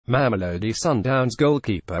Mamelodi Sundowns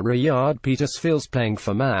goalkeeper Reyaad Pieterse feels playing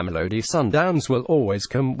for Mamelodi Sundowns will always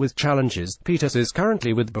come with challenges. Pieterse is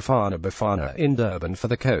currently with Bafana in Durban for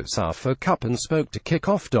the COSAFA Cup and spoke to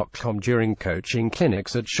Kickoff.com during coaching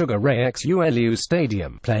clinics at Sugar Ray XULU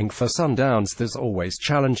Stadium. Playing for Sundowns, there's always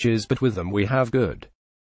challenges, but with them we have good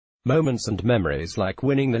moments and memories like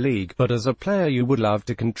winning the league, but as a player you would love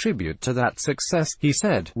to contribute to that success, he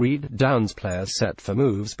said. Reed Downs players set for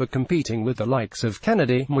moves, but competing with the likes of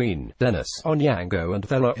Kennedy, Mwine, Dennis, Onyango and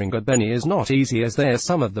Veloinga Benny is not easy, as they are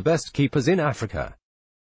some of the best keepers in Africa.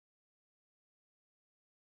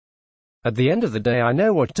 At the end of the day, I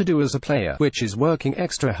know what to do as a player, which is working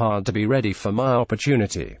extra hard to be ready for my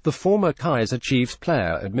opportunity. The former Kaizer Chiefs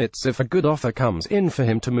player admits if a good offer comes in for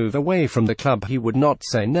him to move away from the club, he would not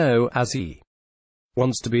say no, as he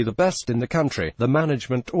wants to be the best in the country. The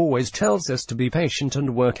management always tells us to be patient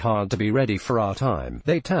and work hard to be ready for our time.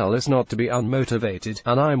 They tell us not to be unmotivated,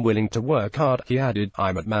 and I'm willing to work hard, he added.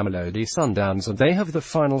 I'm at Mamelodi Sundowns and they have the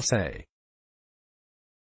final say.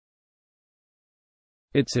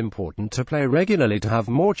 It's important to play regularly to have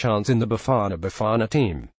more chance in the Bafana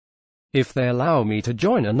team. If they allow me to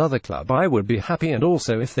join another club, I would be happy, and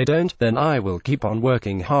also if they don't, then I will keep on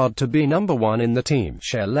working hard to be number one in the team.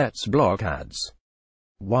 Share Let's Blog adds.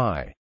 Why?